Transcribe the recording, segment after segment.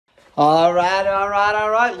All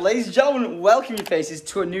right. Ladies and gentlemen, welcome your faces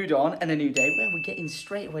to a new dawn and a new day where we're getting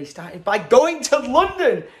straight away started by going to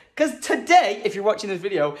London. Because today, if you're watching this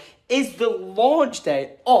video, is the launch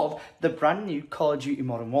day of the brand new Call of Duty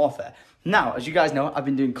Modern Warfare. Now, as you guys know, I've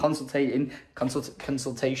been doing consultations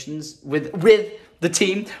with the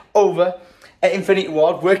team over at Infinity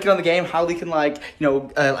Ward, working on the game, how they can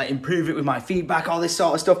improve it with my feedback, all this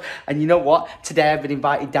sort of stuff. And you know what? Today I've been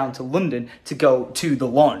invited down to London to go to the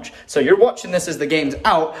launch. So you're watching this as the game's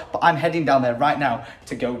out, but I'm heading down there right now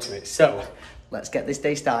to go to it. So let's get this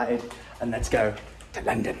day started and let's go to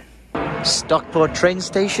London. Stockport train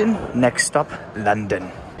station, next stop,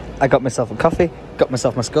 London. I got myself a coffee, got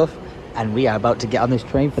myself my scuff, and we are about to get on this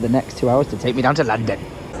train for the next 2 hours to take me down to London.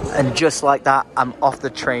 And just like that, I'm off the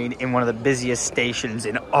train in one of the busiest stations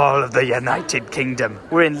in all of the United Kingdom.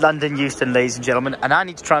 We're in London Euston, ladies and gentlemen, and I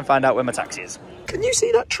need to try and find out where my taxi is. Can you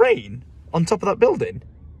see that train on top of that building?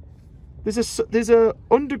 There's a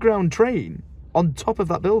underground train on top of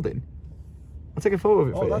that building. I'll take a photo of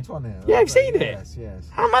it for you. Oh, that one here? Yeah, I've seen it. Yes.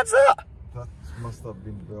 How mad's that? That must have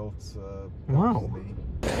been built wow.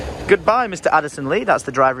 Goodbye, Mr. Addison Lee. That's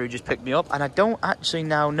the driver who just picked me up, and I don't actually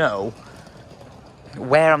now know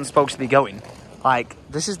where I'm supposed to be going. Like,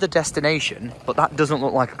 this is the destination, but that doesn't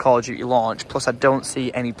look like a Call of Duty launch, plus I don't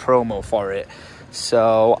see any promo for it.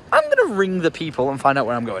 So I'm gonna ring the people and find out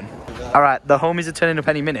where I'm going. All right, the homies are turning up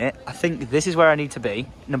any minute. I think this is where I need to be,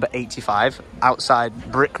 number 85, outside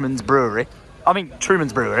Truman's Brewery.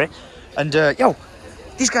 And yo,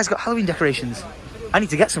 these guys got Halloween decorations. I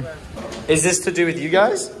need to get some. Is this to do with you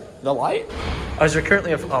guys? The light? Or is there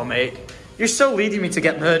currently oh mate, you're so leading me to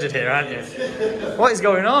get murdered here, aren't you? What is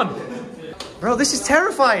going on? Bro, this is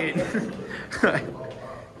terrifying.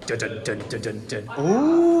 Dun, dun, dun, dun, dun, dun.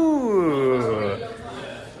 Ooh.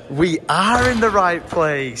 We are in the right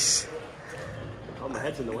place. Oh, my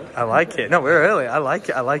head's in the way. I like it. No, we're early. I like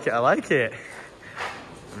it.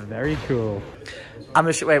 Very cool. I'm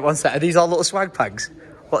gonna wait 1 sec. Are these all little swag bags?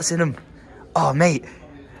 What's in them? Oh, mate.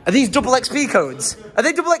 Are these double XP codes? Are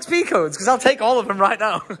they double XP codes? Because I'll take all of them right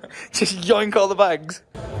now. Just yoink all the bags.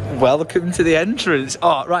 Welcome to the entrance.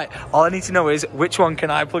 Oh, right. All I need to know is which one can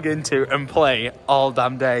I plug into and play all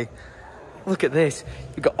damn day. Look at this.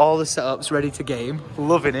 You've got all the setups ready to game.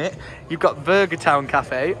 Loving it. You've got Burger Town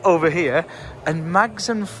Cafe over here and Mags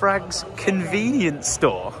and Frags convenience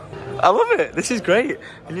store. I love it. This is great.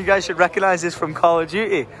 And you guys should recognise this from Call of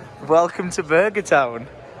Duty. Welcome to Burger Town.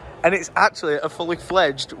 And it's actually a fully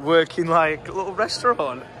fledged working like little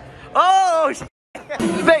restaurant. Oh,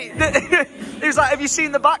 mate! It was like, have you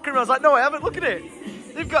seen the background? I was like, no, I haven't. Look at it.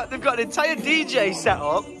 They've got an entire DJ set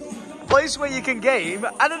up, a place where you can game,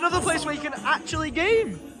 and another place where you can actually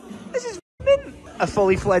game. This is mint. A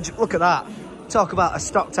fully fledged. Look at that. Talk about a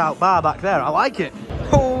stocked out bar back there. I like it.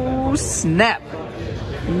 Oh snap!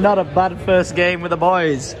 Not a bad first game with the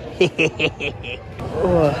boys.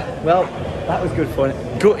 Oh, well, that was good fun.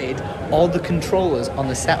 Gutted all the controllers on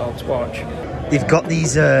the setups, watch. They've got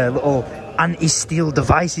these little anti-steel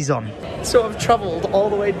devices on. So I've travelled all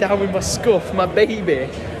the way down with my scuff, my baby,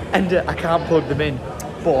 and I can't plug them in.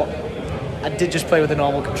 But I did just play with a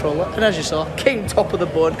normal controller, and as you saw, came top of the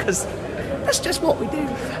board, because that's just what we do.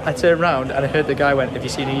 I turned around and I heard the guy went, have you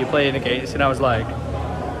seen who you're playing against? And I was like,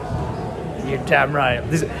 you're damn right.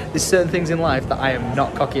 There's certain things in life that I am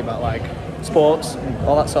not cocky about, like sports and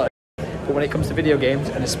all that sort of stuff. But when it comes to video games,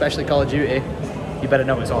 and especially Call of Duty, you better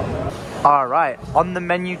know it's on. All right, on the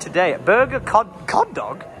menu today, burger, cod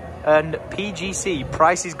dog, and PGC,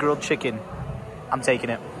 Price's Grilled Chicken. I'm taking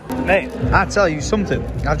it. Mate, I tell you something.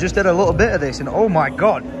 I've just had a little bit of this, and oh my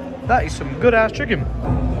God, that is some good ass chicken.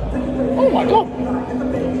 Oh my God.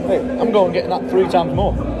 Hey, I'm going getting that 3 times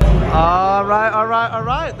more. All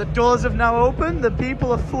right. The doors have now opened. The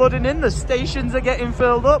people are flooding in. The stations are getting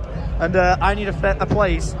filled up. And I need a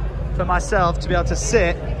place for myself to be able to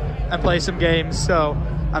sit and play some games. So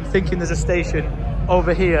I'm thinking there's a station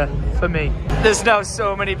over here for me. There's now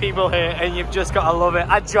so many people here and you've just got to love it.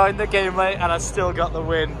 I joined the game late and I still got the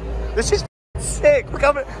win. This is sick. Look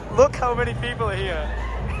how many people are here.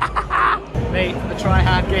 Mate, the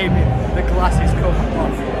try-hard gaming, the glasses come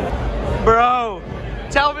off. Bro,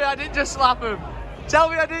 tell me I didn't just slap him. Tell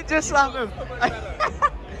me I didn't just slap him.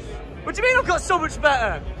 What do you mean I've got so much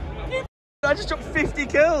better? I just took 50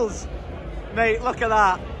 kills. Mate, look at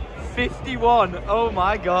that. 51. Oh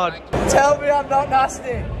my God. Tell me I'm not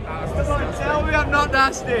nasty. Tell me I'm not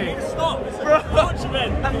nasty. Stop. Bro,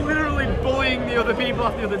 I'm literally bullying the other people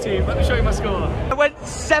off the other team. Let me show you my score. I went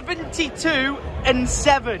 72 and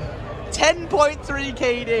 7. 10.3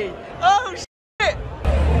 KD. Oh shit.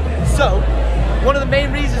 So, one of the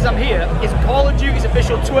main reasons I'm here is Call of Duty's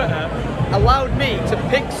official Twitter allowed me to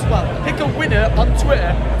pick a winner on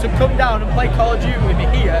Twitter to come down and play Call of Duty with me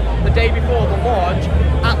here the day before the launch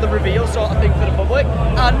at the reveal sort of thing for the public.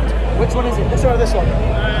 And which one is it? This or this one?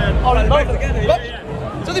 Both together.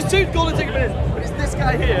 Yeah. So there's 2 golden ticket winners, but it's this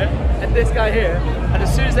guy here and this guy here. And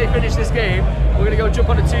as soon as they finish this game, we're gonna go jump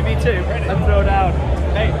on a 2v2 and throw down.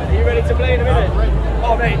 Hey, are you ready to play in a minute?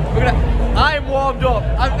 Oh mate, I'm warmed up.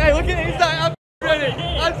 Hey, look at it. He's like, I'm ready.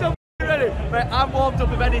 I'm so ready. Mate, I'm warmed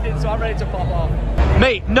up if anything, so I'm ready to pop off.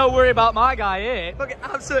 Mate, no worry about my guy here. Look at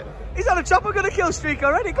he's on a chopper gonna kill streak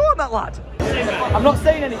already. Go on, that lad. I'm not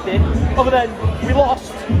saying anything other than we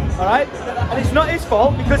lost, all right? And it's not his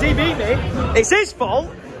fault because he beat me. It's his fault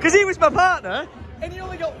because he was my partner and he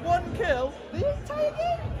only got 1 kill the entire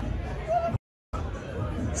game.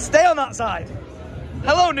 Stay on that side.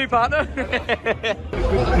 Hello, new partner.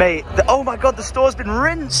 Mate, oh my god, the store's been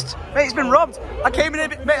rinsed. Mate, it's been robbed. I came in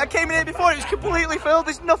here before, it was completely filled.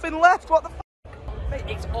 There's nothing left. What the f? Mate,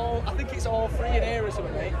 I think it's all free in here or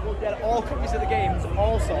something, mate. We had all copies of the games,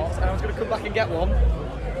 all sorts, and I was going to come back and get one.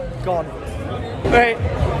 Gone. Mate,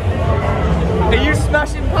 are you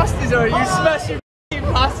smashing pasties or are you smashing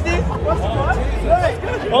pasties? What's the plan?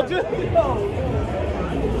 Right, I'll do it.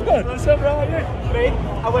 What's up, bro? Mate,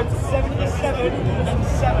 I went 77 and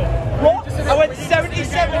 7. What? I went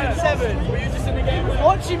 77 and 7. Were you just in the game?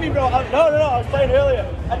 Watching me, bro. No, I was playing earlier.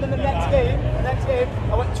 And then the next game,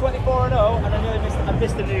 I went 24 and 0, and I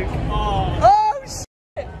missed the nuke. Oh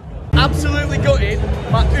shit! Absolutely gutted.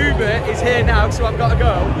 My Uber is here now, so I've got to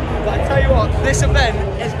go. But I tell you what, this event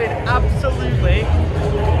has been absolutely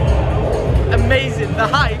amazing. The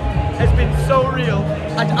hype has been so real.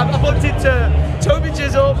 I've bumped into Toby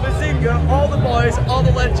Jizzle, Mazinga, all the boys, all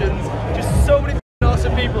the legends, just so many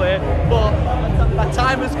awesome people here, but my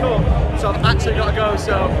time has come, so I've actually got to go,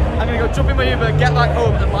 so I'm going to go jump in my Uber, get back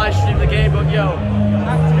home and live stream the game. But yo,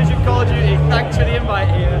 Activision Call of Duty, thanks for the invite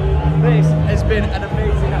here. This has been an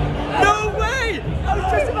amazing night. No way! I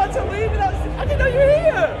was just about to leave and I didn't know you were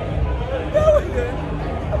here! No!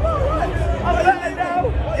 I'm not right. I'm better now!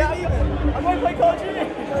 Yeah, I'm going to play Call of Duty.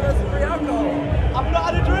 No, that's free alcohol. I've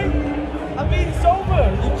not had a drink. I'm being sober.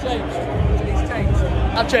 You've changed. He's changed.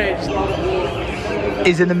 I've changed.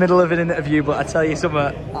 He's in the middle of an interview, but I tell you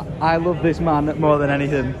something, I love this man more than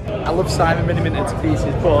anything. I love Simon Miniminter to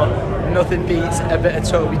pieces, but nothing beats a bit of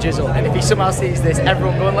Toby Jizzle. And if he somehow sees this,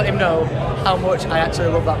 everyone go and let him know how much I actually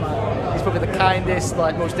love that man. He's probably the kindest,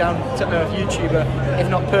 like most down-to-earth YouTuber, if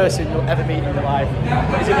not person, you'll ever meet in your life.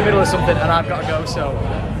 But he's in the middle of something, and I've got to go, so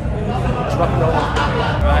let's rock and roll.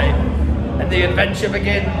 Right, and the adventure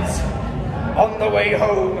begins. On the way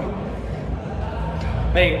home.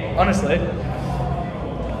 Mate, honestly,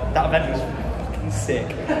 that event was fucking sick.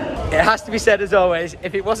 It has to be said as always,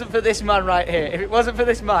 if it wasn't for this man right here, if it wasn't for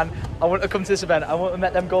this man, I wouldn't have come to this event. I wouldn't have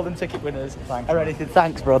met them golden ticket winners or anything.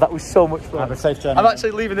 Thanks, bro. That was so much fun. Have a safe journey. I'm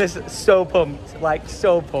actually leaving this so pumped, like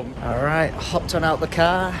so pumped. All right, hopped on out the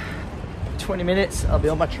car. 20 minutes, I'll be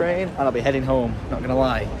on my train and I'll be heading home, not gonna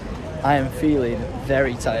lie. I am feeling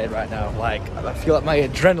very tired right now. Like, I feel like my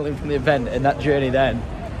adrenaline from the event and that journey then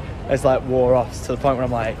has like wore off to the point where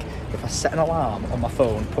I'm like, if I set an alarm on my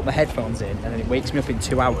phone, put my headphones in, and then it wakes me up in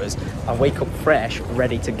 2 hours, I wake up fresh,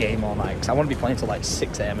 ready to game all night. Because I want to be playing till like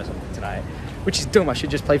 6 AM or something tonight, which is dumb. I should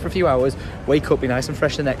just play for a few hours, wake up, be nice and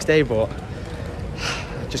fresh the next day, but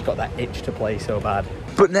I just got that itch to play so bad.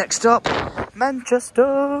 But next up,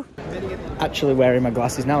 Manchester. Actually wearing my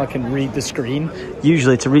glasses now, I can read the screen.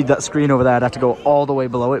 Usually to read that screen over there, I'd have to go all the way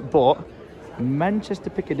below it, but Manchester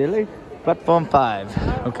Piccadilly, platform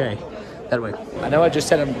 5. Okay, that way. I know I just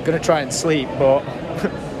said I'm gonna try and sleep, but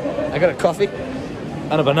I got a coffee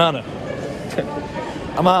and a banana.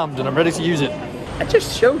 I'm armed and I'm ready to use it. I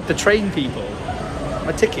just showed the train people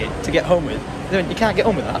my ticket to get home with. They went, you can't get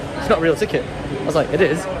home with that. It's not a real ticket. I was like, it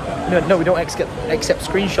is. No, we don't accept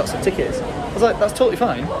screenshots of tickets. I was like, that's totally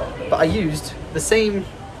fine. But I used the same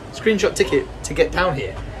screenshot ticket to get down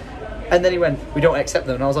here. And then he went, we don't accept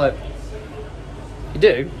them. And I was like, you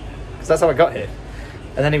do? Because that's how I got here.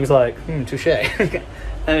 And then he was like, touche.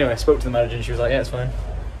 Anyway, I spoke to the manager and she was like, yeah, it's fine.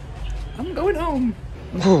 I'm going home.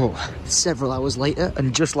 Oh, several hours later,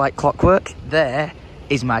 and just like clockwork, there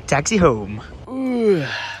is my taxi home. Ooh,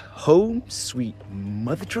 home sweet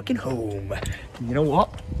mother trucking home. You know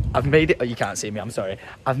what? I've made it. Oh, you can't see me, I'm sorry.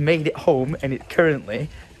 I've made it home and it's currently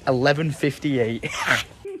 11:58.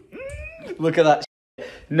 Look at that.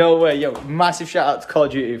 No way. Yo, massive shout out to Call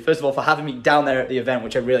of Duty. First of all, for having me down there at the event,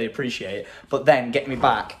 which I really appreciate. But then getting me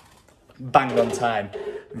back bang on time.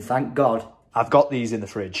 And thank God I've got these in the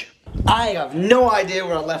fridge. I have no idea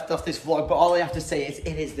where I left off this vlog, but all I have to say is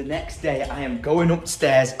it is the next day. I am going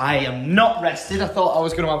upstairs. I am not rested. I thought I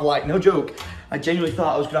was going to have like, no joke, I genuinely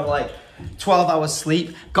thought I was going to have like 12 hours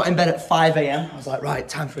sleep. Got in bed at 5 a.m. I was like, right,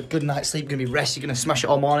 time for a good night's sleep. Gonna be rested, gonna smash it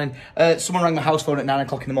all morning. Someone rang my house phone at 9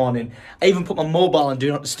 o'clock in the morning. I even put my mobile on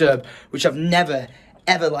Do Not Disturb, which I've never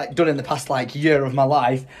ever like done in the past like year of my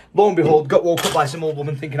life. Lo and behold, got woke up by some old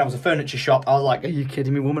woman thinking I was a furniture shop. I was like, are you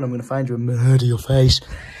kidding me, woman? I'm gonna find you and murder your face.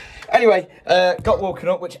 Anyway, got woken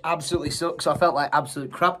up, which absolutely sucks. So I felt like absolute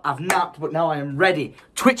crap. I've napped, but now I am ready.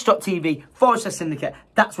 Twitch.tv/Syndicate.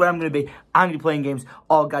 That's where I'm going to be. I'm going to be playing games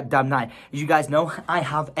all goddamn night. As you guys know, I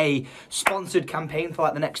have a sponsored campaign for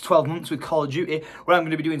like the next 12 months with Call of Duty, where I'm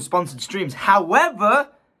going to be doing sponsored streams. However,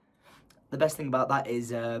 the best thing about that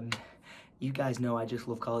is, you guys know I just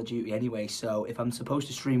love Call of Duty anyway, so if I'm supposed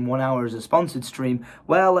to stream 1 hour as a sponsored stream,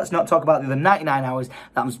 well, let's not talk about the other 99 hours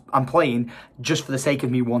that I'm playing just for the sake of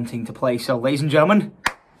me wanting to play. So, ladies and gentlemen,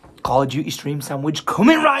 Call of Duty stream sandwich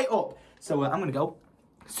coming right up. So, I'm going to go.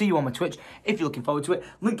 See you on my Twitch if you're looking forward to it.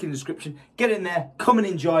 Link in the description. Get in there. Come and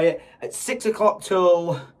enjoy it. At 6 o'clock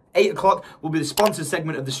till 8 o'clock will be the sponsored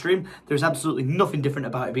segment of the stream. There's absolutely nothing different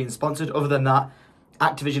about it being sponsored other than that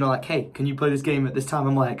Activision are like, hey, can you play this game at this time?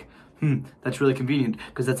 I'm like, that's really convenient,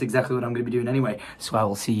 because that's exactly what I'm going to be doing anyway. So I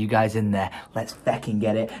will see you guys in there. Let's fucking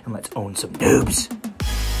get it, and let's own some noobs.